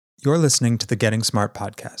You're listening to the Getting Smart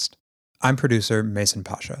podcast. I'm producer Mason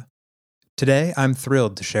Pasha. Today, I'm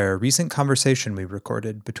thrilled to share a recent conversation we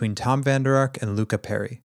recorded between Tom Vander Ark and Luca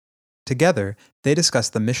Perri. Together, they discuss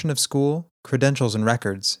the mission of school, credentials and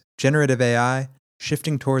records, generative AI,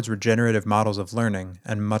 shifting towards regenerative models of learning,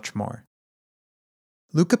 and much more.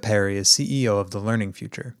 Luca Perri is CEO of The Learning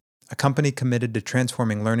Future, a company committed to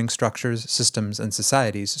transforming learning structures, systems, and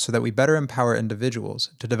societies so that we better empower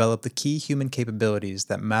individuals to develop the key human capabilities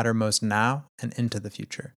that matter most now and into the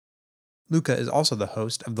future. Luca is also the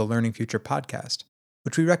host of the Learning Future podcast,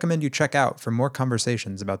 which we recommend you check out for more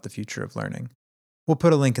conversations about the future of learning. We'll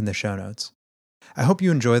put a link in the show notes. I hope you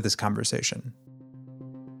enjoy this conversation.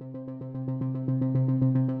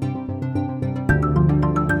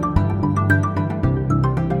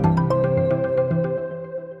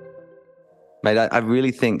 Mate, I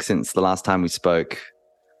really think since the last time we spoke,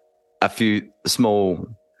 a few small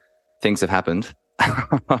things have happened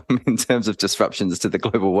in terms of disruptions to the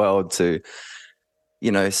global world, to,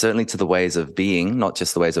 certainly to the ways of being, not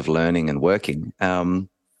just the ways of learning and working. And,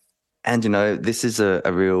 this is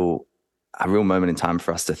a real moment in time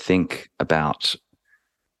for us to think about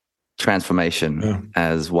transformation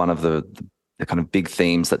as one of the kind of big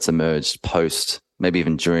themes that's emerged post, maybe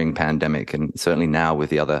even during pandemic, and certainly now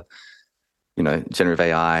with the other generative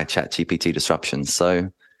AI, ChatGPT disruptions.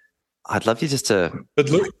 So I'd love you just to. But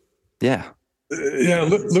look, yeah.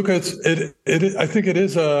 Look, I think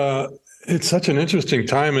it's such an interesting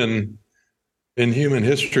time in human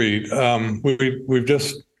history. We've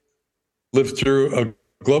just lived through a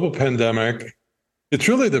global pandemic. It's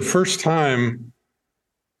really the first time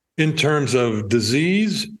in terms of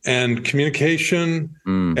disease and communication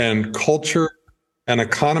and culture and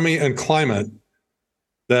economy and climate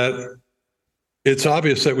that it's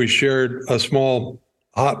obvious that we shared a small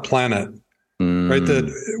hot planet, right?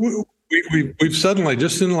 That we've suddenly,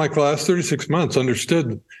 just in like the last 36 months,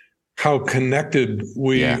 understood how connected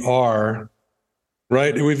we are,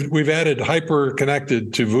 right? We've added hyper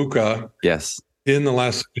connected to VUCA, in the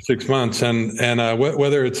last 6 months, and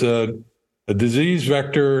whether it's a disease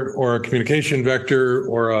vector or a communication vector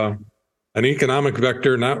or an economic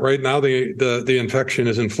vector. Not right now, the infection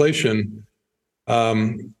is inflation.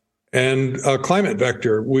 And a climate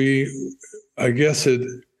vector. I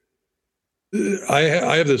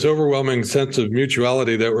have this overwhelming sense of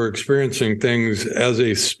mutuality that we're experiencing things as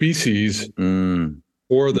a species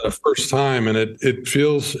for the first time, and it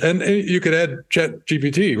feels. And you could add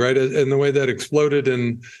ChatGPT, right, and the way that exploded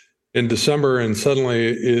in December, and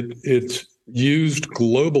suddenly it's used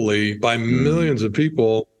globally by millions of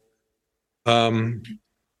people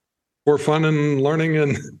for fun and learning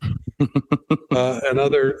and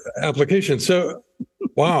other applications. So,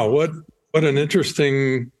 wow, what an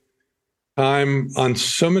interesting time on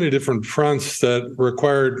so many different fronts that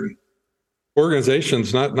required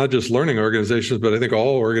organizations, not just learning organizations, but I think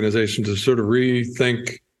all organizations, to sort of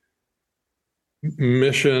rethink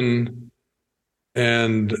mission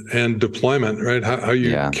and deployment, right? How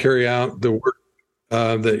you carry out the work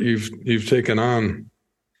that you've taken on.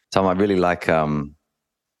 Tom, I really like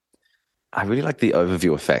the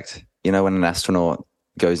overview effect. When an astronaut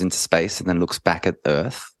goes into space and then looks back at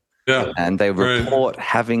Earth, and they report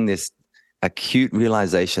having this acute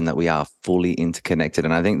realization that we are fully interconnected.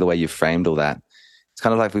 And I think the way you framed all that, it's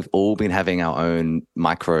kind of like we've all been having our own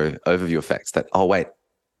micro overview effects that, oh, wait,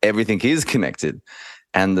 everything is connected.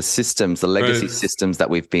 And the systems, the legacy systems that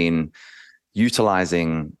we've been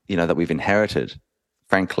utilizing, that we've inherited,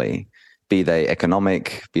 frankly, be they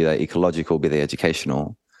economic, be they ecological, be they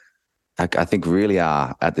educational, I think really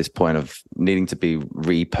are at this point of needing to be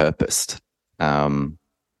repurposed and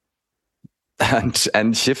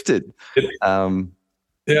shifted. Let me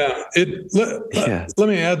add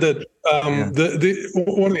that one of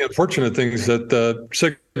the unfortunate things that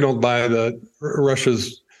signaled by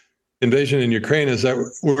Russia's invasion in Ukraine is that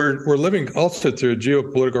we're living also through a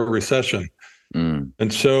geopolitical recession,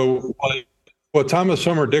 and so what Thomas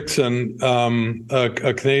Homer Dixon,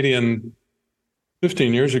 a Canadian,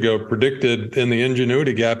 15 years ago, predicted in the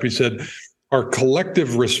ingenuity gap, he said, our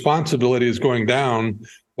collective responsibility is going down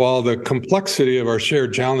while the complexity of our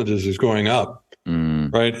shared challenges is going up,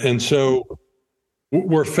 right? And so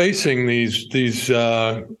we're facing these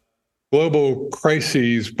global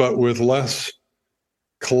crises, but with less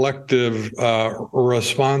collective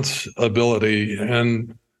responsibility.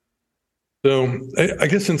 And so I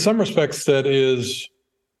guess in some respects that is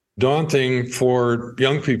daunting for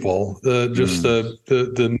young people, the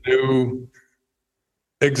new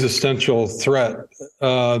existential threat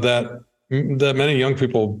that many young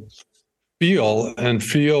people feel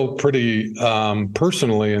pretty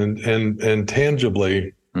personally and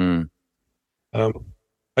tangibly. Is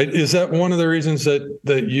that one of the reasons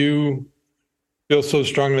that you feel so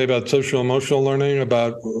strongly about social emotional learning,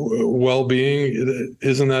 about well-being?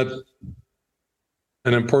 Isn't that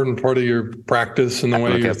an important part of your practice and the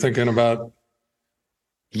way you're thinking about?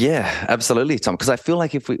 Yeah, absolutely, Tom. Because I feel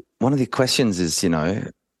like one of the questions is,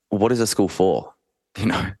 what is a school for?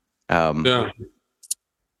 Or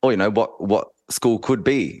what school could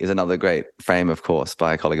be is another great frame, of course,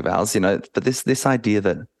 by a colleague of ours. But this idea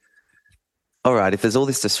that, all right, if there's all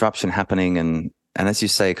this disruption happening and as you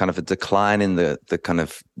say, kind of a decline in the kind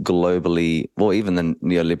of globally, or even the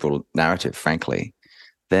neoliberal narrative, frankly,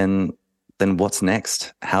 then what's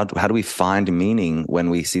next? How do we find meaning when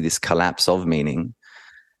we see this collapse of meaning?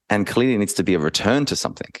 And clearly it needs to be a return to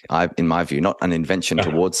something, in my view, not an invention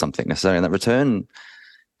towards something necessarily. And that return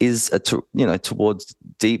is, towards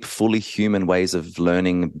deep, fully human ways of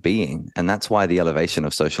learning being. And that's why the elevation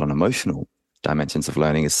of social and emotional dimensions of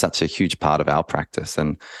learning is such a huge part of our practice.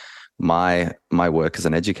 And my work as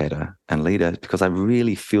an educator and leader, because I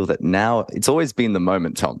really feel that now it's always been the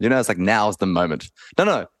moment, Tom. It's like now's the moment.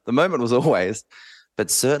 No, the moment was always.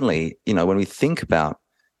 But certainly, when we think about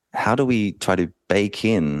how do we try to bake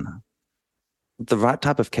in the right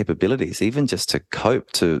type of capabilities, even just to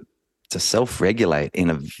cope, to self-regulate in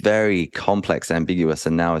a very complex, ambiguous,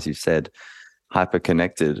 and now, as you said,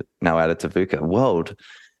 hyper-connected, now added to VUCA world,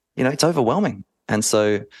 it's overwhelming. And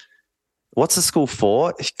so what's the school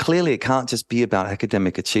for? Clearly, it can't just be about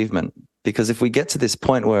academic achievement, because if we get to this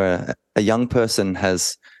point where a young person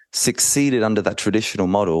has succeeded under that traditional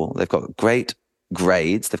model, they've got great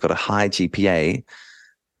grades, they've got a high GPA,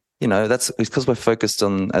 it's because we're focused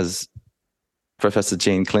on, as Professor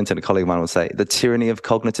Gene Clinton, a colleague of mine, would say, the tyranny of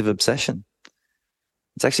cognitive obsession.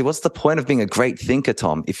 It's actually, what's the point of being a great thinker,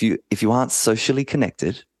 Tom, if you aren't socially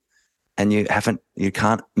connected and you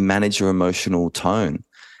can't manage your emotional tone?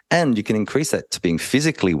 And you can increase that to being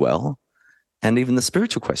physically well, and even the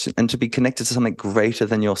spiritual question, and to be connected to something greater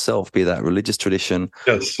than yourself, be that religious tradition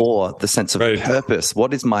or the sense of purpose.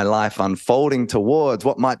 What is my life unfolding towards?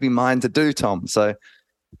 What might be mine to do, Tom? So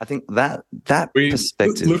I think that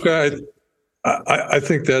perspective. Luca, I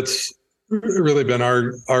think that's really been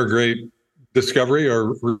our great discovery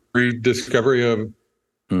or rediscovery of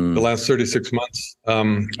the last 36 months.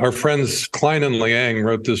 Our friends Klein and Liang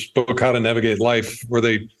wrote this book, How to Navigate Life, where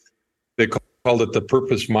they called it the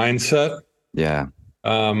purpose mindset. Yeah.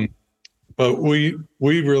 But we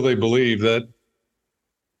really believe that,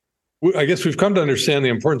 I guess we've come to understand the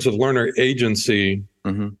importance of learner agency,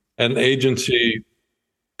 and agency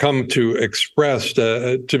come to expressed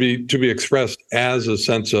to be expressed as a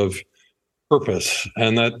sense of purpose,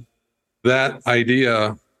 and that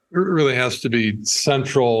idea really has to be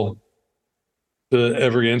central to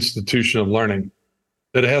every institution of learning.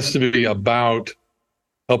 That it has to be about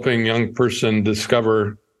helping young person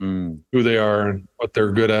discover who they are and what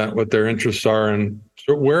they're good at, what their interests are, and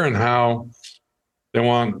where and how they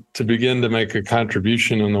want to begin to make a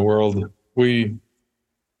contribution in the world. We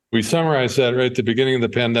summarized that right at the beginning of the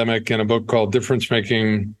pandemic in a book called Difference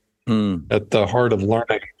Making at the Heart of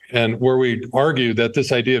Learning, and where we argued that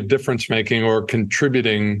this idea of difference making or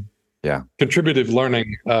contributive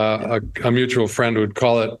learning, a mutual friend would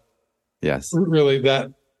call it, really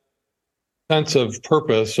that sense of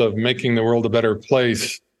purpose of making the world a better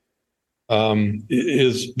place,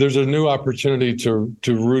 there's a new opportunity to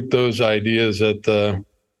root those ideas as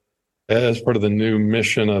part of the new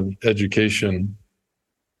mission of education.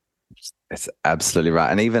 It's absolutely right.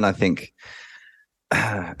 And even I think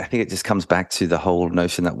it just comes back to the whole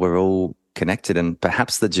notion that we're all connected, and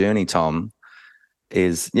perhaps the journey, Tom,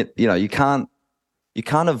 is, you can't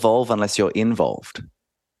evolve unless you're involved.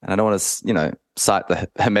 And I don't want to, cite the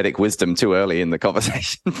Hermetic wisdom too early in the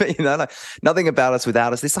conversation, but nothing about us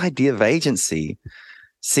without us. This idea of agency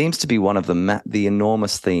seems to be one of the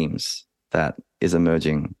enormous themes that is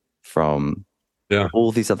emerging from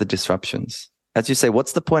all these other disruptions. As you say,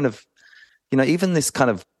 what's the point of, even this kind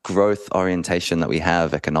of growth orientation that we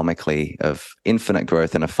have economically of infinite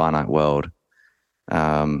growth in a finite world,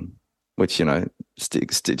 which, Joseph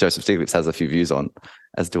Stiglitz has a few views on,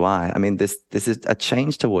 as do I. I mean, this is a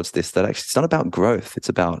change towards this, that actually it's not about growth, it's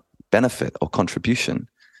about benefit or contribution.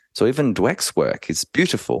 So even Dweck's work is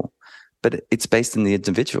beautiful, but it's based in the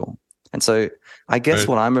individual. And so I guess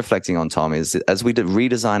what I'm reflecting on, Tom, is as we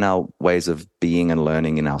redesign our ways of being and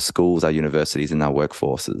learning in our schools, our universities, and our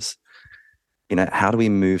workforces, how do we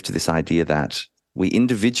move to this idea that we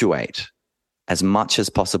individuate as much as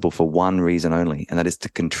possible for one reason only, and that is to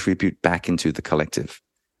contribute back into the collective.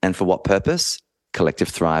 And for what purpose? Collective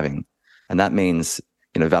thriving. And that means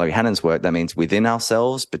Valerie Hannon's work, that means within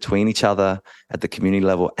ourselves, between each other, at the community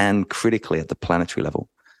level, and critically at the planetary level.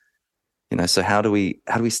 So how do we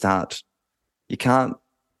start? You can't,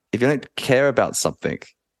 if you don't care about something,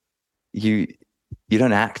 you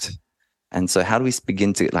don't act. And so how do we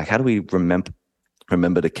begin to, how do we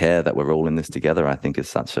remember to care that we're all in this together? I think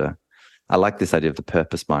is I like this idea of the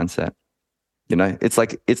purpose mindset. It's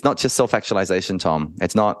it's not just self-actualization, Tom.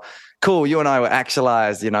 It's not, cool, you and I were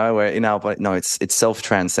actualized, we're in our body. No, it's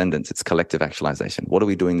self-transcendence. It's collective actualization. What are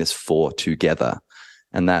we doing this for together?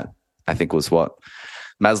 And that, I think, was what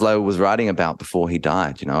Maslow was writing about before he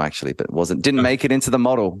died, actually, but didn't make it into the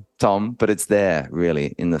model, Tom, but it's there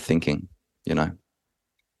really in the thinking, I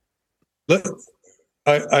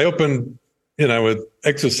opened, with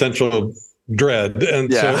existential dread.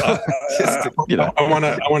 And so I want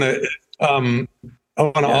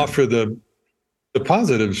to offer the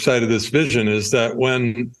positive side of this vision is that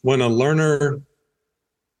when a learner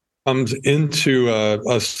comes into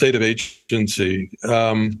a state of agency,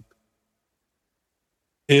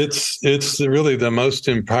 it's really the most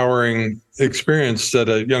empowering experience that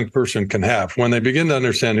a young person can have when they begin to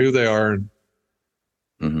understand who they are,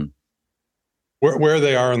 mm-hmm. where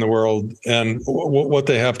they are in the world, and what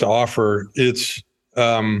they have to offer. It's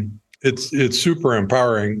super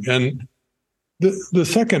empowering. And the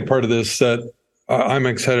second part of this that I'm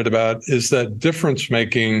excited about is that difference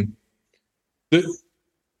making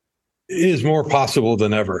is more possible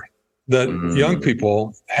than ever. That young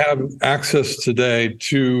people have access today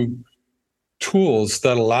to tools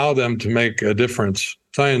that allow them to make a difference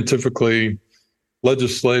scientifically,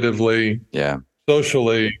 legislatively,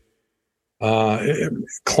 socially,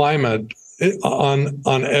 climate.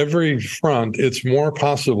 On every front, it's more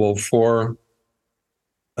possible for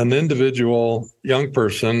an individual young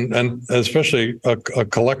person, and especially a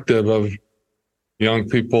collective of young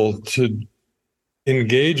people, to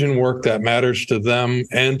engage in work that matters to them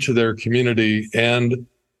and to their community and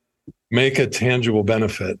make a tangible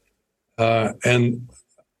benefit. And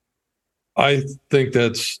I think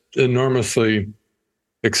that's enormously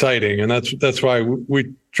exciting. And that's why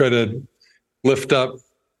we try to lift up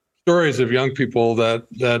stories of young people that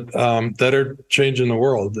are changing the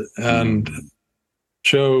world and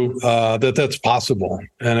show that that's possible.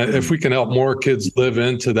 And if we can help more kids live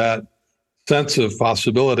into that sense of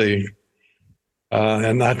possibility,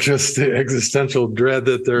 and not just the existential dread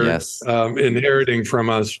that they're inheriting from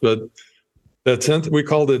us, but that sense, we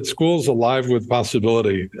called it Schools Alive with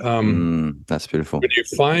Possibility. That's beautiful. When you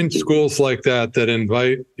find schools like that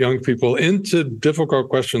invite young people into difficult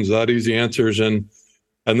questions without easy answers, and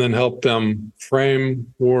then help them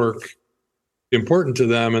frame work important to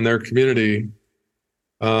them and their community,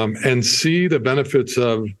 and see the benefits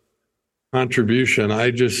of contribution,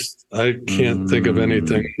 I can't think of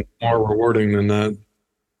anything more rewarding than that.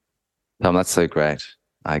 Tom, that's so great.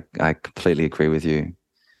 I completely agree with you.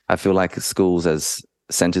 I feel like schools as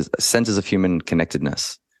centers of human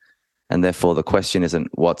connectedness, and therefore the question isn't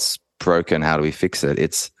what's broken, how do we fix it?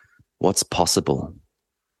 It's what's possible,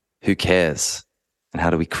 who cares, and how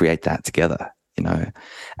do we create that together?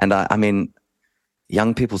 And I mean,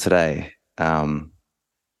 young people today,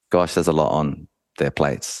 gosh, there's a lot on their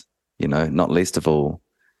plates. Not least of all,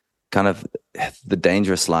 kind of the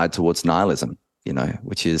dangerous slide towards nihilism,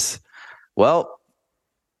 which is,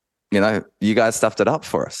 you guys stuffed it up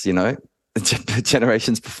for us,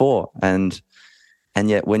 generations before. And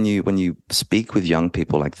yet when you speak with young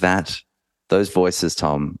people like that, those voices,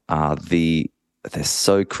 Tom, they're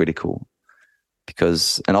so critical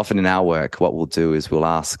because, and often in our work, what we'll do is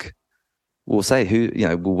we'll say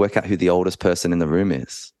we'll work out who the oldest person in the room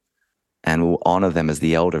is. And we'll honor them as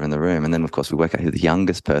the elder in the room. And then, of course, we work out who the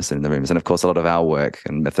youngest person in the room is. And, of course, a lot of our work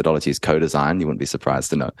and methodology is co-design. You wouldn't be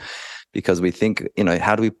surprised to know. Because we think,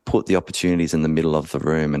 how do we put the opportunities in the middle of the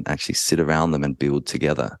room and actually sit around them and build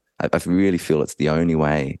together? I really feel it's the only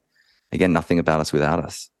way. Again, nothing about us without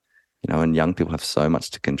us. And young people have so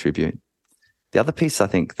much to contribute. The other piece I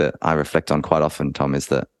think that I reflect on quite often, Tom, is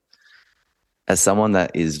that as someone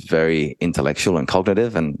that is very intellectual and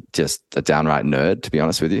cognitive and just a downright nerd, to be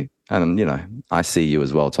honest with you, and, I see you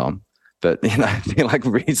as well, Tom, but, he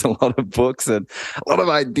reads a lot of books and a lot of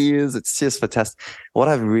ideas. It's just fantastic. What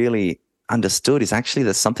I've really understood is actually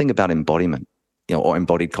there's something about embodiment, or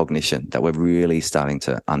embodied cognition that we're really starting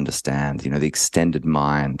to understand, the extended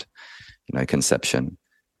mind, conception,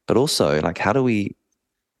 but also how do we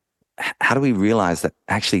realize that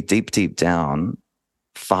actually deep down,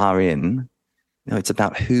 far in, it's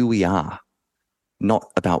about who we are, not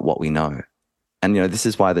about what we know. And, this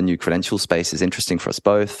is why the new credential space is interesting for us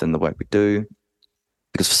both and the work we do.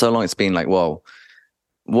 Because for so long it's been what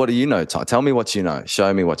what do you know, Tom? Tell me what you know.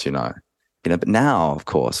 Show me what you know. But now, of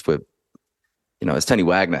course, we're, as Tony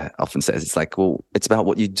Wagner often says, it's like, well, it's about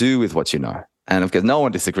what you do with what you know. And of course, no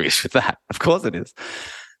one disagrees with that. Of course it is.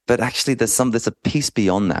 But actually, there's a piece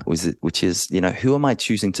beyond that, which is, who am I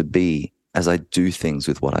choosing to be as I do things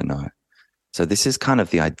with what I know? So this is kind of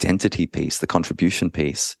the identity piece, the contribution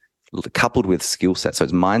piece, coupled with skill set. So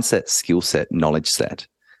it's mindset, skill set, knowledge set.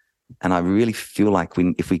 And I really feel like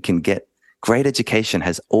if we can get, great education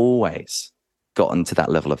has always gotten to that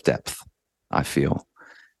level of depth, I feel.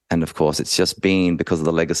 And of course, it's just been because of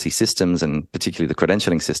the legacy systems and particularly the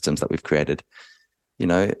credentialing systems that we've created.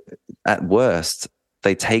 At worst,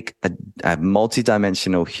 they take a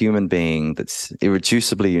multidimensional human being that's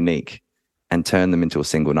irreducibly unique and turn them into a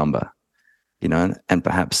single number. And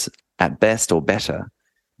perhaps at best or better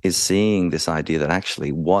is seeing this idea that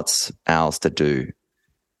actually what's ours to do.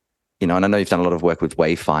 And I know you've done a lot of work with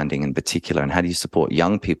wayfinding in particular, and how do you support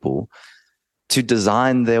young people to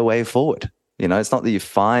design their way forward? It's not that you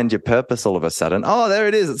find your purpose all of a sudden. Oh, there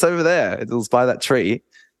it is. It's over there. It's by that tree.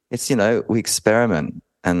 It's, we experiment.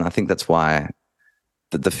 And I think that's why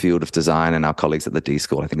the field of design and our colleagues at the D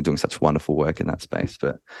School, I think, are doing such wonderful work in that space.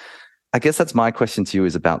 But I guess that's my question to you,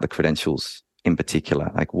 is about the credentials in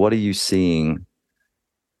particular. Like, what are you seeing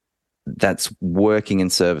that's working in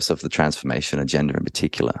service of the transformation agenda in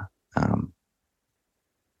particular?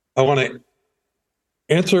 I want to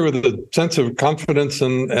answer with a sense of confidence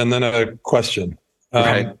and then a question.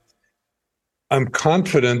 Right. I'm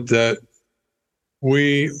confident that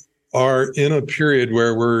we are in a period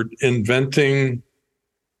where we're inventing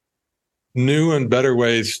new and better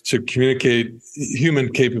ways to communicate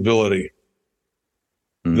human capability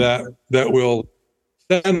that will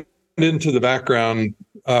send into the background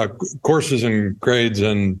courses and grades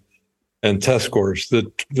and test scores, the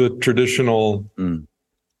traditional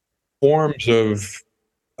forms of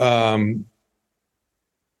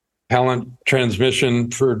talent transmission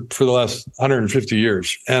for the last 150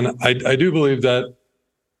 years. And I do believe that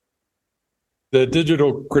the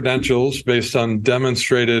digital credentials based on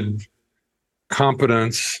demonstrated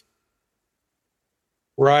competence,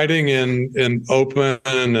 riding in open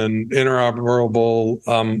and interoperable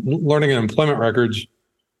learning and employment records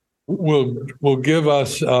will give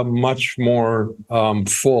us a much more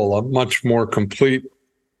full, a much more complete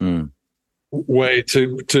way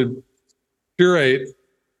to curate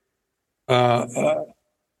the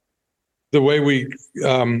way we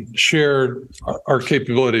share our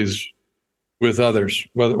capabilities with others,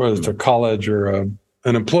 whether it's a college or an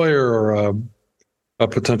employer or a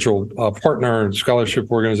potential partner and scholarship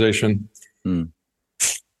organization.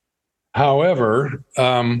 However,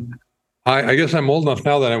 I guess I'm old enough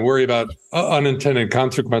now that I worry about unintended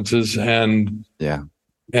consequences, and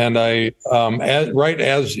I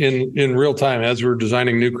as in real time, as we're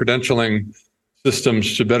designing new credentialing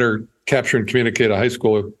systems to better capture and communicate a high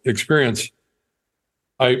school experience,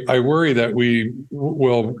 I worry that we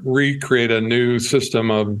will recreate a new system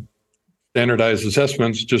of standardized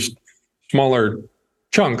assessments, just smaller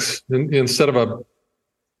chunks. Instead of a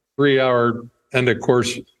 3-hour end of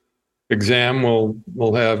course exam,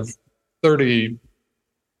 we'll have 30,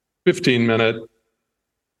 15-minute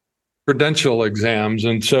credential exams.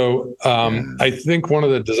 And so I think one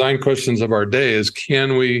of the design questions of our day is,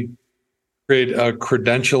 can we create a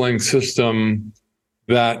credentialing system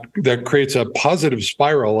that creates a positive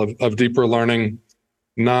spiral of deeper learning,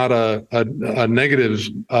 not a negative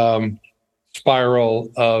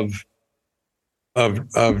spiral of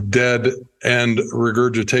dead end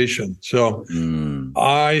regurgitation. So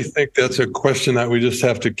I think that's a question that we just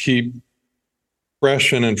have to keep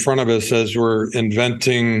fresh and in front of us as we're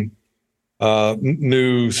inventing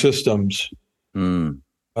new systems.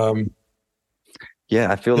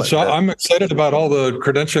 I feel like so. I'm excited about all the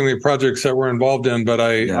credentialing projects that we're involved in, but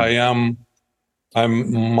I'm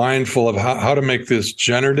mindful of how to make this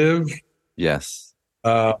generative. Yes.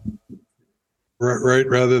 Right,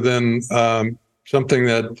 rather than something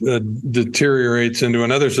that deteriorates into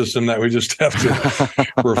another system that we just have to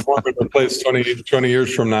reform and replace 20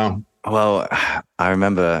 years from now. Well, I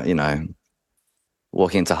remember,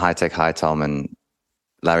 walking into High-Tech High, Tom, and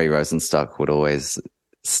Larry Rosenstock would always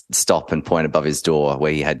stop and point above his door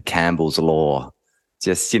where he had Campbell's Law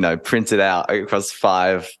just, printed out across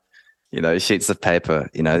 5, sheets of paper.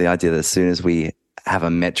 The idea that as soon as we have a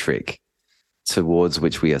metric towards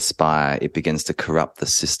which we aspire, it begins to corrupt the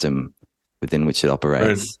system within which it operates.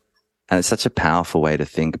 Right. And it's such a powerful way to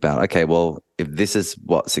think about, okay, well, if this is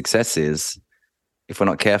what success is, if we're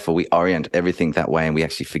not careful, we orient everything that way and we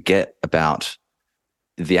actually forget about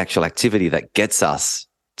the actual activity that gets us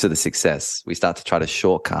to the success. We start to try to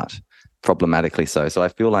shortcut problematically so. So I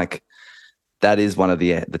feel like that is one of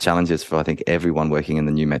the challenges for, I think, everyone working in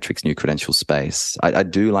the new metrics, new credential space. I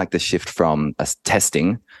do like the shift from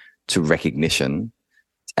testing to recognition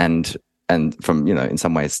and from, in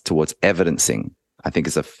some ways towards evidencing. I think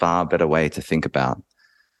is a far better way to think about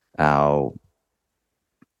the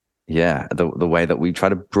way that we try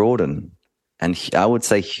to broaden and I would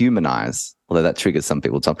say humanize, although that triggers some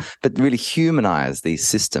people, Tom, but really humanize these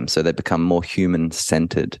systems so they become more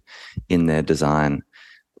human-centered in their design,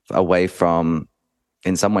 away from,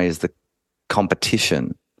 in some ways, the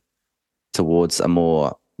competition towards a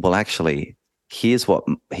more, well, actually, here's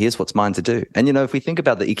what's mine to do. And, if we think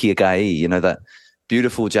about the ikigai, that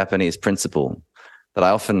beautiful Japanese principle that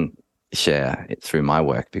I often share it through my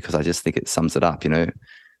work because I just think it sums it up,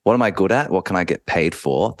 what am I good at? What can I get paid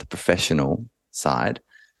for? The professional side,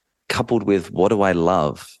 coupled with what do I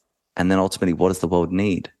love? And then ultimately, what does the world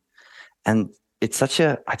need? And it's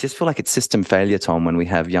I just feel like it's system failure, Tom, when we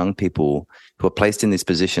have young people who are placed in these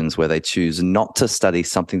positions where they choose not to study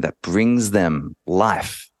something that brings them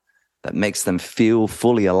life, that makes them feel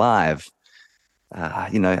fully alive,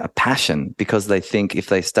 a passion, because they think if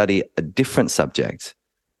they study a different subject,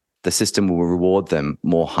 the system will reward them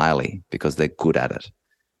more highly because they're good at it.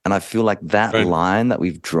 And I feel like that line that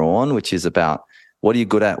we've drawn, which is about what are you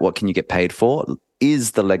good at, what can you get paid for,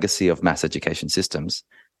 is the legacy of mass education systems.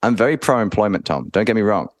 I'm very pro-employment, Tom. Don't get me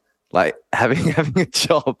wrong. Like having a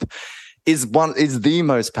job is the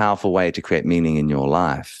most powerful way to create meaning in your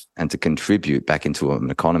life and to contribute back into an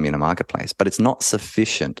economy and a marketplace. But it's not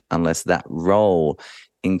sufficient unless that role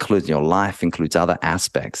includes your life, includes other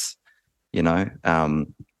aspects.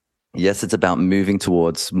 Yes, it's about moving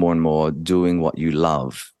towards more and more doing what you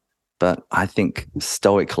love. But I think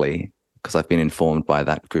stoically, because I've been informed by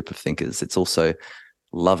that group of thinkers, it's also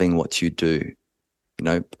loving what you do,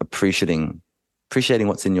 appreciating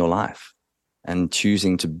what's in your life and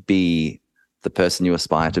choosing to be the person you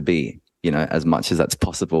aspire to be, as much as that's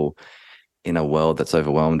possible in a world that's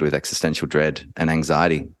overwhelmed with existential dread and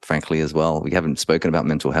anxiety, frankly, as well. We haven't spoken about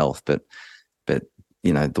mental health, but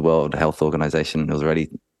the World Health Organization was already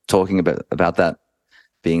talking about that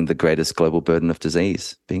being the greatest global burden of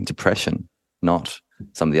disease, being depression, not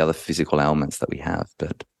some of the other physical ailments that we have,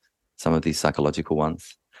 but some of these psychological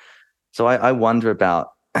ones. So I wonder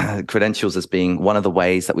about credentials as being one of the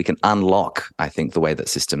ways that we can unlock, I think, the way that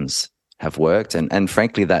systems have worked. And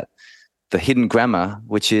frankly, that the hidden grammar,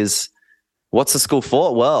 which is, what's the school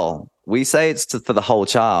for? Well, we say it's for the whole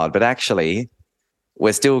child, but actually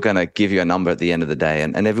we're still going to give you a number at the end of the day.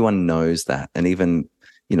 And everyone knows that. And even,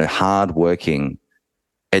 hardworking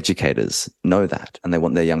educators know that, and they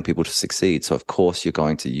want their young people to succeed. So of course you're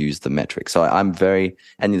going to use the metrics. So and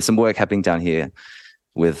there's some work happening down here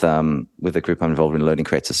with a group I'm involved in, Learning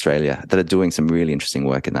Creates Australia, that are doing some really interesting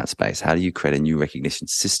work in that space. How do you create a new recognition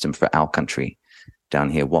system for our country down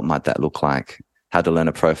here? What might that look like? How do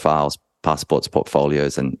learner profiles, passports,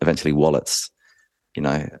 portfolios, and eventually wallets,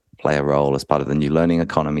 play a role as part of the new learning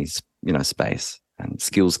economies, space, and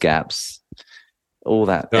skills gaps, all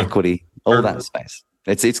that equity, all that space.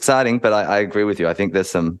 It's exciting, but I agree with you. I think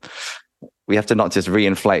we have to not just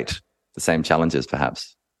reinflate the same challenges,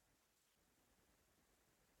 perhaps.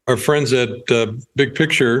 Our friends at Big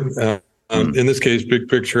Picture, in this case, Big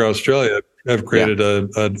Picture Australia, have created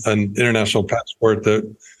an international passport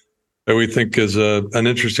that we think is an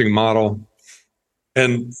interesting model.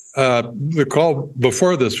 And the call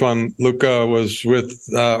before this one, Luca, was with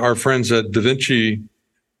our friends at Da Vinci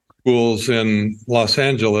Schools in Los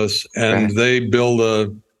Angeles, and they build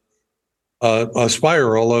a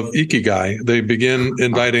spiral of ikigai. They begin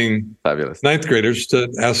inviting ninth graders to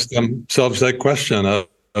ask themselves that question of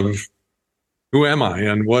who am I,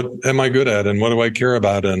 and what am I good at, and what do I care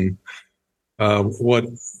about, and how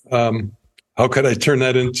could I turn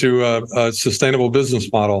that into a sustainable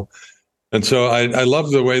business model? And so I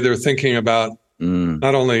love the way they're thinking about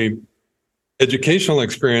not only educational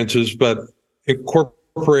experiences, but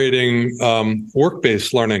incorporating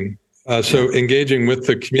work-based learning. So engaging with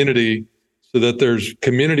the community so that there's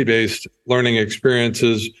community-based learning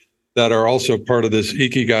experiences that are also part of this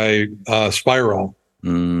ikigai spiral.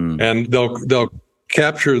 And they'll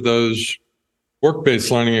capture those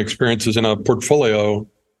work-based learning experiences in a portfolio.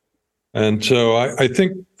 And so I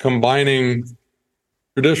think combining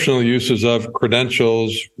traditional uses of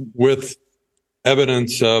credentials with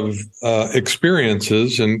evidence of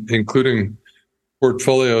experiences, and including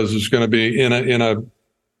portfolios, is going to be in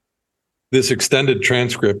this extended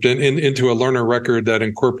transcript into a learner record that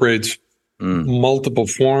incorporates multiple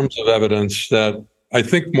forms of evidence that I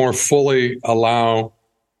think more fully allow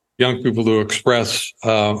young people to express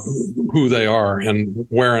who they are and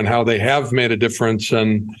where and how they have made a difference,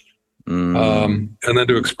 and then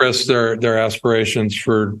to express their aspirations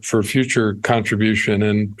for future contribution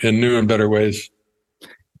in new and better ways.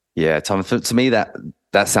 Yeah, Tom, to me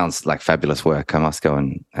that sounds like fabulous work. I must go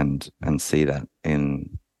and see that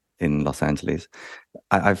in Los Angeles.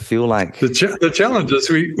 I feel like the challenge is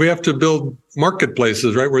we have to build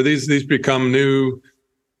marketplaces, right, where these become new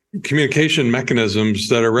communication mechanisms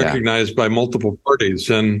that are recognized by multiple parties,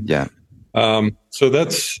 and so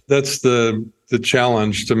that's the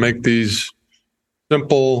challenge, to make these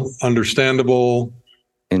simple, understandable,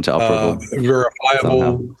 interoperable,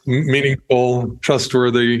 verifiable, meaningful,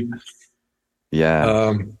 trustworthy.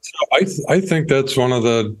 Yeah. So I think that's one of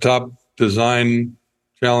the top design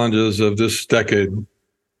challenges of this decade.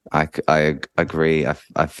 I agree.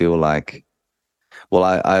 I feel like, well,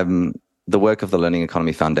 I'm the work of the Learning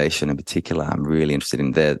Economy Foundation in particular. I'm really interested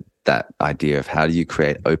in that idea of how do you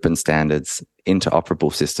create open standards,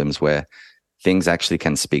 interoperable systems where things actually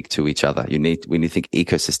can speak to each other. We need to think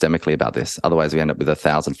ecosystemically about this. Otherwise, we end up with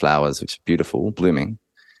 1,000 flowers, which is beautiful, blooming,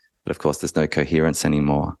 but of course, there's no coherence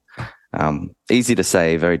anymore. Easy to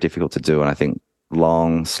say, very difficult to do, and I think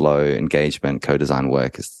long, slow engagement, co-design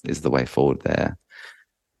work is the way forward there.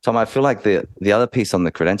 Tom, I feel like the other piece on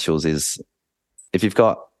the credentials is, if you've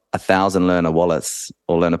got 1,000 learner wallets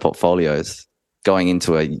or learner portfolios going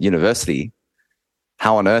into a university,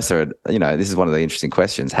 how on earth this is one of the interesting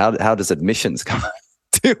questions. How does admissions come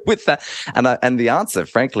deal with that? And the answer,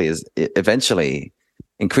 frankly, is eventually,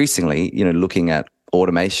 increasingly, looking at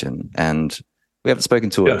automation. And we haven't spoken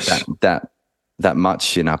to it that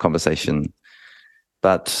much in our conversation,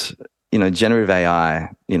 but generative AI,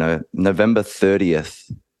 November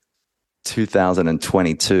 30th,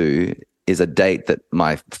 2022 is a date that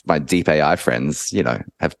my deep AI friends,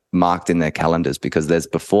 have marked in their calendars, because there's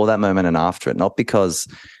before that moment and after it, not because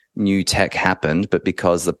new tech happened, but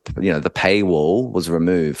because the paywall was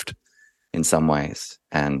removed in some ways.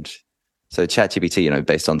 And so ChatGPT,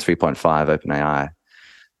 based on 3.5 OpenAI,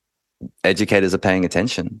 educators are paying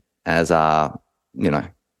attention, as are,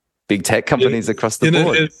 big tech companies across the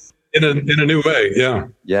board. In a new way. Yeah.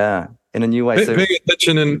 Yeah. In a new way. Paying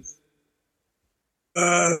attention and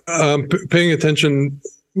paying attention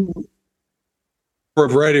for a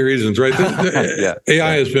variety of reasons, right?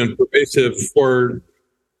 AI has been pervasive for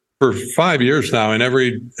 5 years now in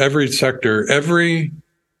every sector. Every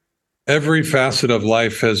facet of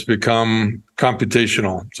life has become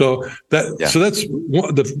computational. So that's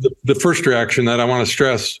the first reaction that I want to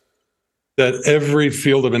stress, that every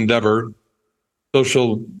field of endeavor,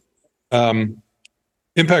 social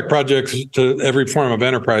impact projects to every form of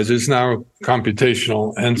enterprise, is now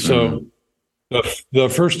computational. And so the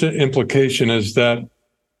first implication is that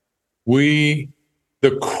the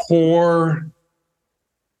core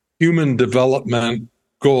human development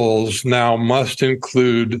goals now must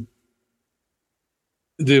include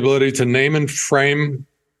the ability to name and frame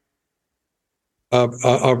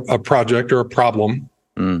a project or a problem,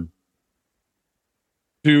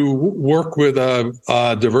 to work with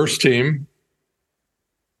a diverse team,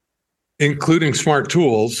 including smart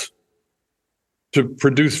tools, to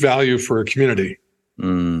produce value for a community.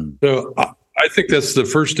 So I think that's the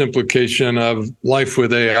first implication of life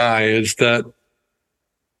with AI, is that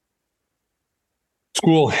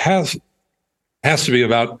school has to be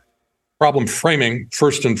about problem framing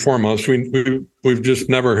first and foremost. We've just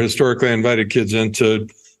never historically invited kids into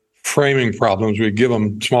framing problems. We give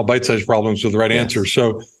them small bite-sized problems with the right answer.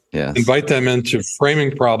 So invite them into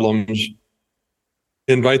framing problems,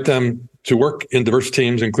 invite them to work in diverse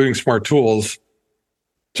teams, including smart tools,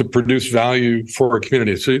 to produce value for a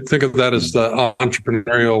community. So you think of that as the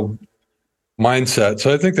entrepreneurial mindset.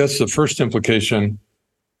 So I think that's the first implication.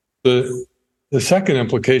 The second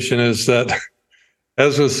implication is that,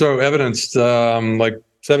 as was so evidenced like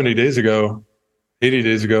 70 days ago, 80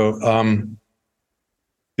 days ago,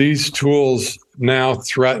 these tools now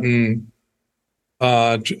threaten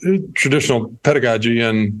traditional pedagogy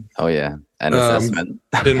and assessment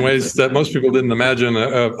in ways that most people didn't imagine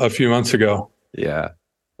a few months ago. Yeah.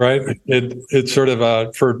 Right. It's sort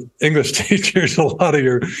of for English teachers, a lot of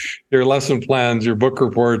your lesson plans, your book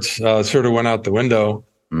reports sort of went out the window.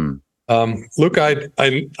 Luke,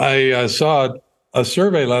 I saw a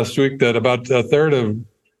survey last week that about a third of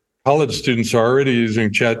college students are already using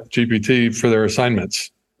ChatGPT for their assignments.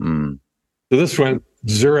 So this went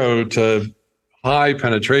 0 to high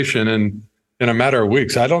penetration in a matter of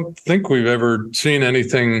weeks. I don't think we've ever seen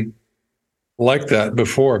anything like that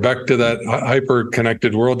before. Back to that hyper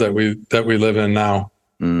connected world that we live in now.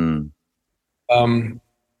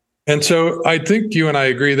 And so I think you and I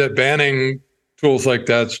agree that banning tools like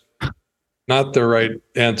that's not the right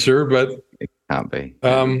answer, but it can't be.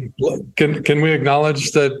 Can we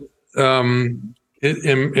acknowledge that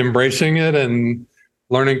embracing it and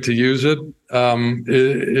learning to use it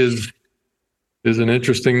is an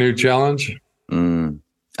interesting new challenge? And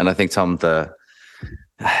I think, Tom,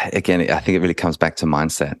 again, I think it really comes back to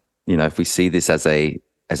mindset. You know, if we see this as a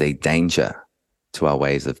danger to our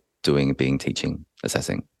ways of doing, being, teaching,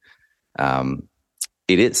 assessing,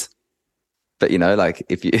 it is. But, you know, like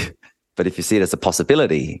if you see it as a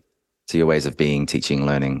possibility to your ways of being, teaching,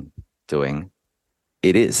 learning, doing,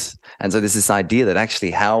 it is. And so there's this idea that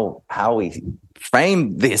actually how we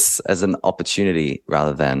frame this as an opportunity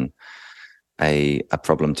rather than a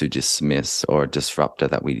problem to dismiss or a disruptor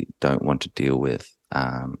that we don't want to deal with.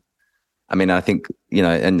 I mean, I think, you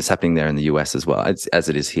know, and it's happening there in the US as well, as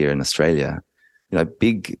it is here in Australia. You know,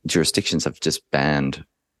 big jurisdictions have just banned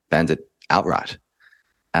it outright.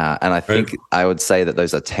 And I think I would say that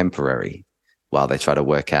those are temporary while they try to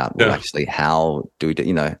work out, well, actually, how do we do,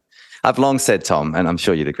 you know, I've long said, Tom, and I'm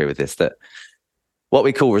sure you'd agree with this, that what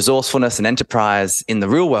we call resourcefulness and enterprise in the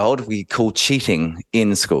real world, we call cheating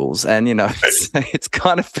in schools. And, you know, it's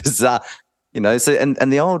kind of bizarre, you know, so, and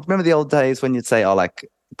remember the old days when you'd say, oh, like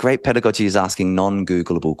great pedagogy is asking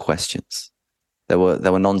non-Googleable questions. There were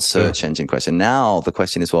non-search engine questions. Now the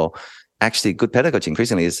question is, well, actually good pedagogy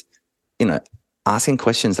increasingly is, you know, asking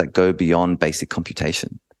questions that go beyond basic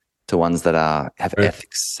computation to ones that have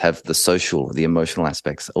ethics, have the social, the emotional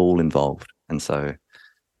aspects all involved. And so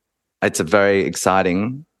it's a very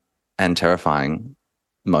exciting and terrifying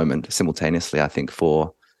moment simultaneously, I think,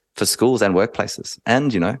 for schools and workplaces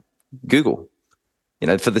and, you know, Google, you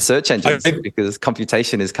know, for the search engines, because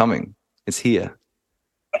computation is coming. It's here.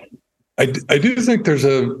 I do think there's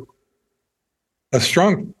a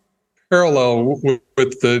strong parallel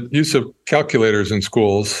with the use of calculators in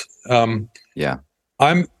schools. I'm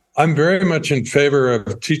very much in favor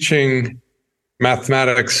of teaching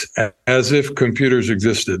mathematics as if computers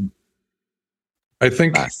existed. I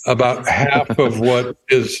think about half of what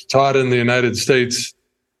is taught in the United States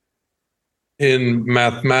in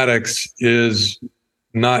mathematics is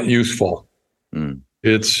not useful.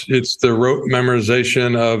 It's the rote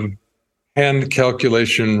memorization of hand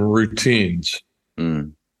calculation routines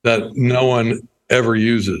that no one ever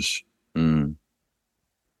uses. And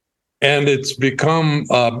it's become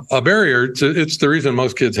a barrier it's the reason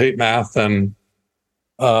most kids hate math and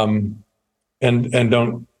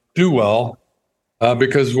don't do well,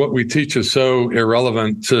 because what we teach is so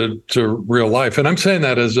irrelevant to real life. And I'm saying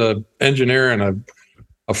that as an engineer and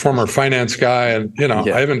a former finance guy, and you know,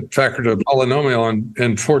 I haven't factored a polynomial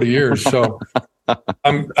in 40 years. So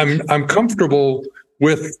I'm comfortable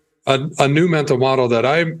with a new mental model that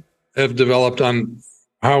I have developed on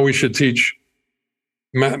how we should teach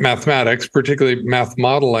mathematics, particularly math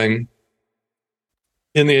modeling,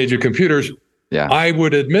 in the age of computers. I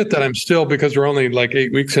would admit that I'm still, because we're only like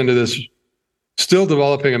 8 weeks into this, still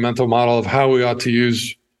developing a mental model of how we ought to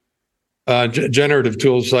use generative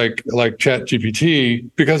tools like ChatGPT,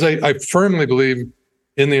 because I firmly believe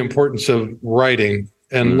in the importance of writing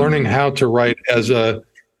and learning how to write as a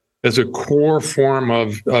core form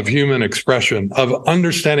of human expression, of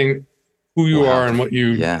understanding who you are and what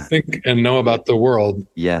you think and know about the world.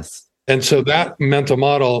 Yes. And so that mental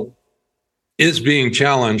model is being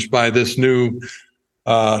challenged by this new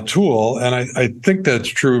tool. And I think that's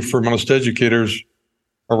true for most educators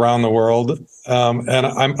around the world. And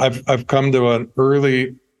I've come to an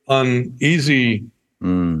early uneasy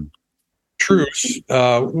truce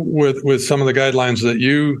with some of the guidelines that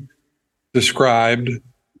you described.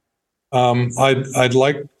 I'd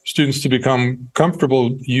like students to become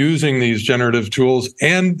comfortable using these generative tools,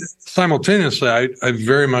 and simultaneously, I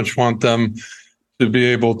very much want them to be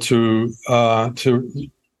able to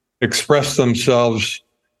express themselves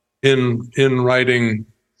in writing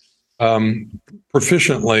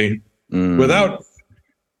proficiently without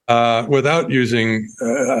using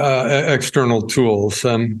external tools.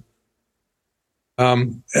 And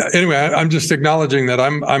anyway, I'm just acknowledging that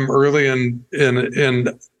I'm early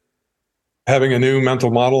in having a new mental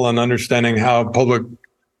model and understanding how public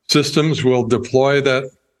systems will deploy that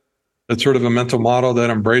sort of a mental model that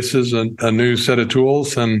embraces a new set of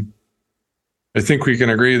tools. And I think we can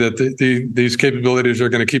agree that these capabilities are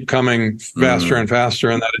going to keep coming faster and faster,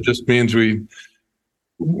 and that it just means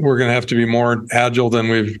we're going to have to be more agile than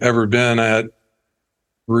we've ever been at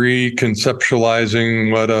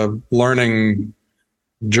reconceptualizing what a learning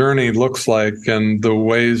journey looks like and the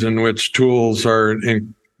ways in which tools are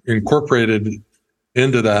incorporated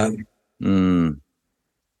into that.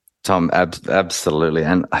 Tom, absolutely.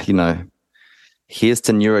 And, here's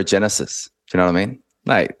to neurogenesis. Do you know what I mean?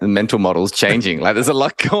 Like, the mental model's changing. Like, there's a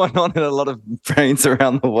lot going on in a lot of brains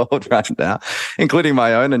around the world right now, including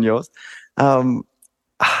my own and yours.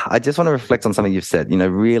 I just want to reflect on something you've said.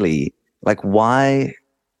 Really, like, why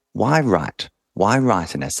write? Why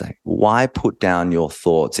write an essay? Why put down your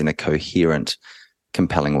thoughts in a coherent,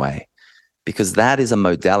 compelling way? Because that is a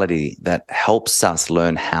modality that helps us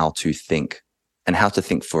learn how to think and how to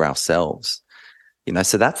think for ourselves.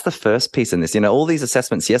 So that's the first piece in this. All these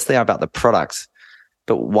assessments, yes, they are about the product,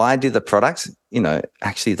 but why do the product?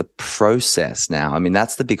 Actually the process now. I mean,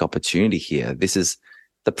 that's the big opportunity here. This is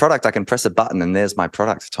the product. I can press a button and there's my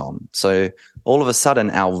product, Tom. So all of a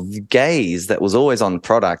sudden, our gaze that was always on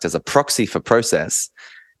product as a proxy for process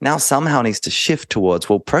now somehow needs to shift towards,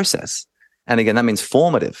 process. And again, that means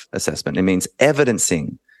formative assessment. It means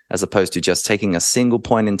evidencing as opposed to just taking a single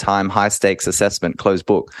point in time, high stakes assessment, closed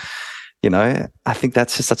book. I think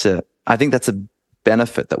that's just I think that's a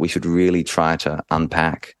benefit that we should really try to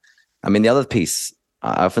unpack. I mean, the other piece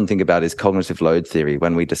I often think about is cognitive load theory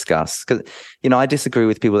when we discuss, because, I disagree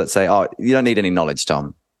with people that say, oh, you don't need any knowledge,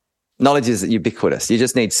 Tom. Knowledge is ubiquitous. You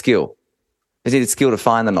just need skill. You need skill to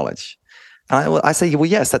find the knowledge. And I say, well,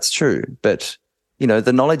 yes, that's true. But,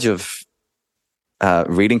 the knowledge of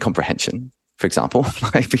reading comprehension, for example,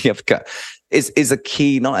 is a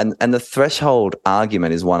key. And the threshold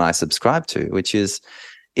argument is one I subscribe to, which is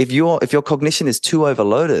if your cognition is too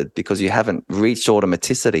overloaded because you haven't reached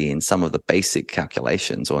automaticity in some of the basic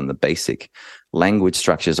calculations or in the basic language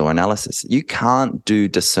structures or analysis, you can't do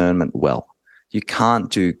discernment well. You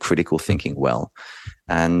can't do critical thinking well.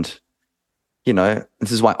 And,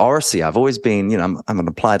 this is why oracy, I've always been, I'm an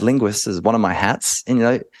applied linguist as one of my hats.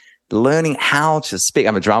 And, learning how to speak.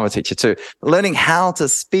 I'm a drama teacher too. Learning how to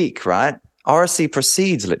speak, right? Oracy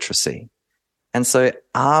precedes literacy. And so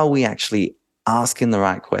are we actually asking the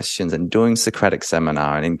right questions and doing Socratic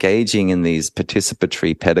seminar and engaging in these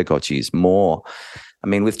participatory pedagogies more? I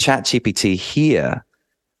mean, with ChatGPT here,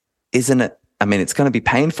 isn't it? I mean, it's going to be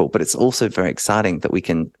painful, but it's also very exciting that we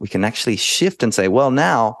can actually shift and say, well,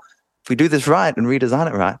 now if we do this right and redesign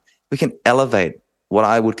it right, we can elevate what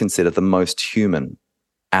I would consider the most human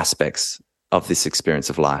aspects of this experience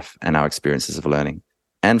of life and our experiences of learning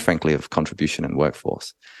and, frankly, of contribution and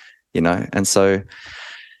workforce, And so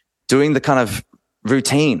doing the kind of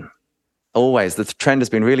routine, always, the trend has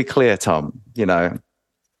been really clear, Tom, the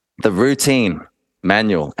routine,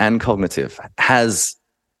 manual and cognitive has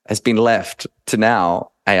been left to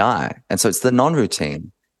now AI. And so it's the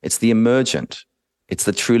non-routine, it's the emergent, it's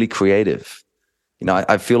the truly creative.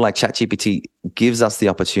 I feel like ChatGPT gives us the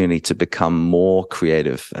opportunity to become more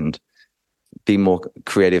creative and be more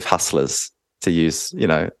creative hustlers, to use,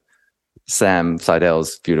 Sam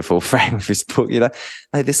Seidel's beautiful frame of his book,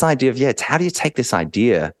 like this idea of, how do you take this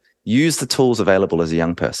idea, use the tools available as a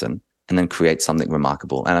young person, and then create something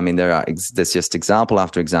remarkable? And I mean, there's just example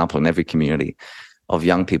after example in every community of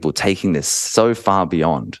young people taking this so far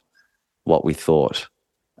beyond what we thought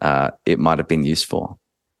it might have been used for.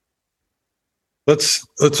 Let's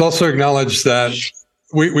also acknowledge that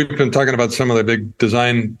we've been talking about some of the big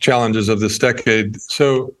design challenges of this decade.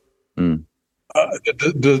 So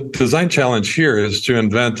the design challenge here is to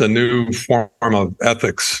invent a new form of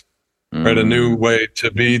ethics, right? A new way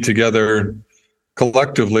to be together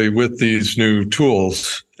collectively with these new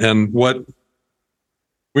tools. And what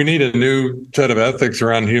we need a new set of ethics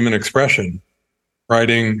around human expression,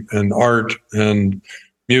 writing and art and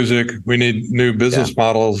music. We need new business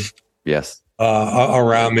models. Yes.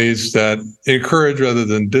 Around these that encourage rather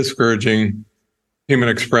than discouraging human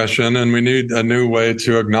expression. And we need a new way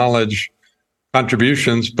to acknowledge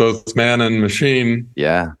contributions, both man and machine,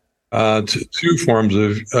 to two forms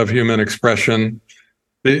of human expression.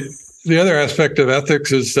 The other aspect of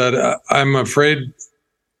ethics is that I'm afraid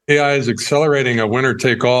AI is accelerating a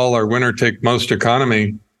winner-take-all or winner-take-most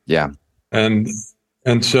economy. Yeah. And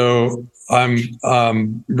so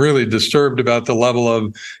I'm really disturbed about the level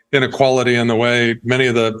of inequality and the way many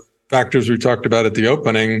of the factors we talked about at the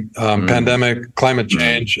opening, pandemic, climate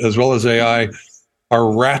change, as well as AI, are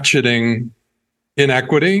ratcheting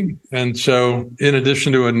inequity. And so in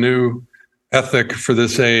addition to a new ethic for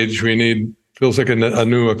this age, we need, feels like a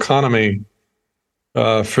new economy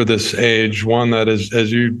for this age, one that is,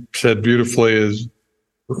 as you said beautifully, is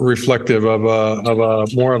reflective of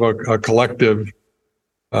more of a collective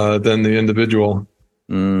than the individual.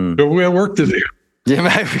 So we have work to do. Yeah,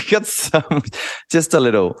 maybe we got some, just a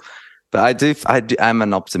little. But I'm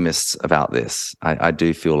an optimist about this. I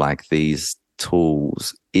do feel like these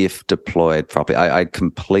tools, if deployed properly, I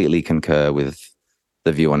completely concur with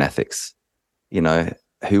the view on ethics.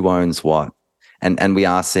 who owns what. And we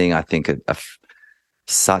are seeing, I think,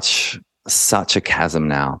 such a chasm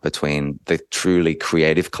now between the truly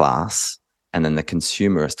creative class and then the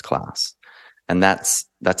consumerist class. And that's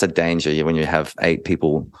a danger when you have 8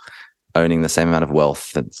 people owning the same amount of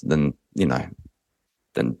wealth than the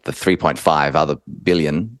 3.5 other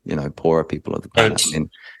billion, poorer people of the planet. Right. I mean,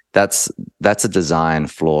 that's a design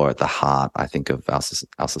flaw at the heart, I think, of our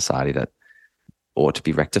society that ought to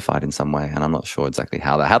be rectified in some way. And I'm not sure exactly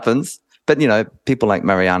how that happens. But, people like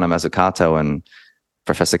Mariana Mazzucato and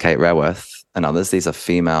Professor Kate Raworth and others, these are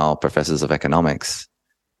female professors of economics.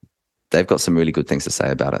 They've got some really good things to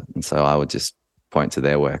say about it. And so I would just point to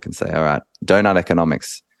their work and say, all right, donut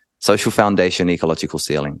economics, social foundation, ecological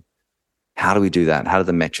ceiling. How do we do that? How do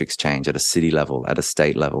the metrics change at a city level, at a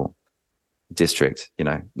state level, district,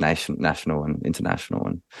 national and international?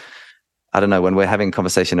 And I don't know, when we're having a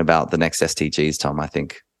conversation about the next SDGs, Tom, I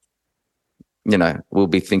think, we'll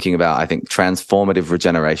be thinking about, transformative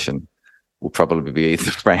regeneration will probably be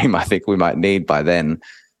the frame I think we might need by then,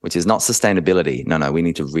 which is not sustainability. No, we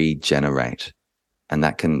need to regenerate. And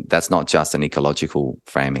that's not just an ecological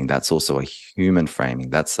framing. That's also a human framing.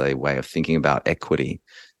 That's a way of thinking about equity.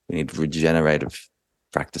 We need regenerative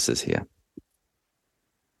practices here.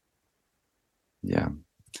 Yeah.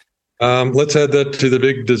 Let's add that to the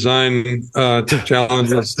big design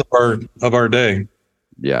challenges of our day.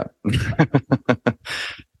 Yeah.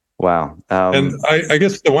 Wow. And I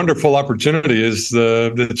guess the wonderful opportunity is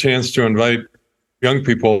the chance to invite young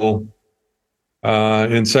people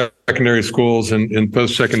in secondary schools and in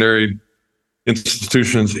post-secondary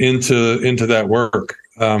institutions into that work.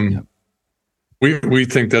 We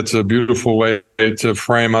think that's a beautiful way to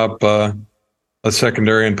frame up a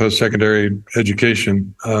secondary and post-secondary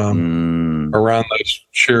education around those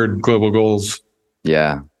shared global goals.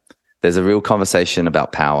 Yeah. There's a real conversation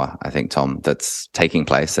about power, I think, Tom, that's taking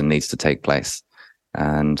place and needs to take place.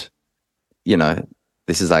 And,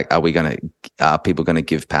 this is like, are people going to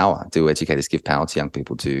give power? Do educators give power to young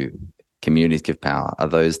people? Do communities give power? Are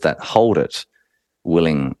those that hold it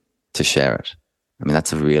willing to share it? I mean,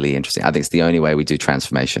 that's a really interesting, I think it's the only way we do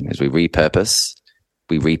transformation is we repurpose,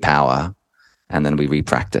 we repower, and then we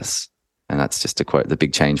repractice. And that's just to quote the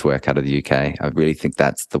big change work out of the UK. I really think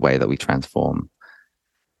that's the way that we transform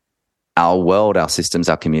our world, our systems,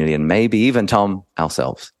 our community, and maybe even, Tom,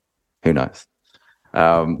 ourselves. Who knows?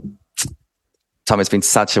 Tom, it's been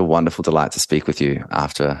such a wonderful delight to speak with you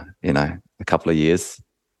after, a couple of years.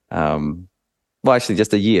 Well, actually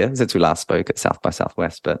just a year since we last spoke at South by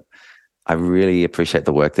Southwest, but I really appreciate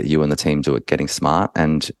the work that you and the team do at Getting Smart.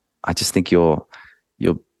 And I just think your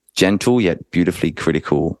gentle yet beautifully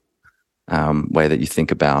critical way that you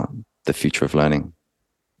think about the future of learning.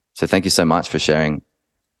 So thank you so much for sharing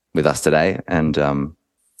with us today. And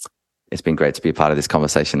it's been great to be a part of this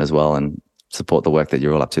conversation as well and support the work that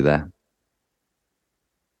you're all up to there.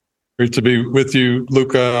 Great to be with you,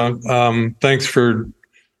 Luca. Thanks for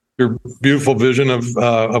your beautiful vision of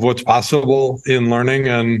what's possible in learning.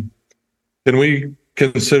 And can we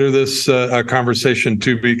consider this a conversation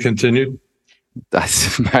to be continued?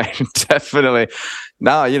 That's definitely.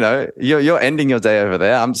 No, you're ending your day over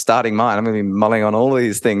there. I'm starting mine. I'm going to be mulling on all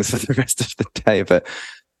these things for the rest of the day. But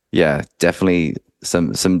yeah, definitely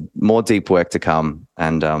some more deep work to come.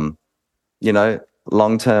 And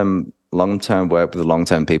long-term work with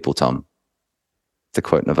long-term people, Tom. To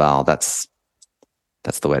quote Naval, that's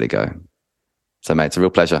the way to go. So, mate, it's a real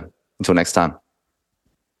pleasure. Until next time.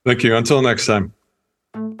 Thank you. Until next time.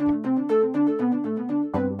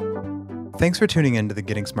 Thanks for tuning in to the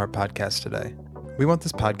Getting Smart podcast today. We want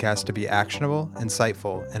this podcast to be actionable,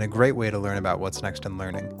 insightful, and a great way to learn about what's next in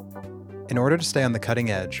learning. In order to stay on the cutting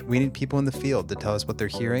edge, we need people in the field to tell us what they're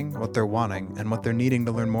hearing, what they're wanting, and what they're needing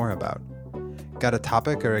to learn more about. Got a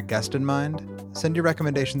topic or a guest in mind? Send your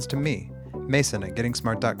recommendations to me, Mason at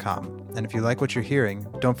gettingsmart.com. And if you like what you're hearing,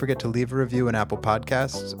 don't forget to leave a review in Apple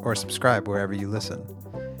Podcasts or subscribe wherever you listen.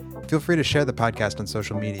 Feel free to share the podcast on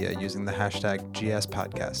social media using the hashtag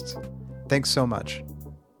GSPodcasts. Thanks so much.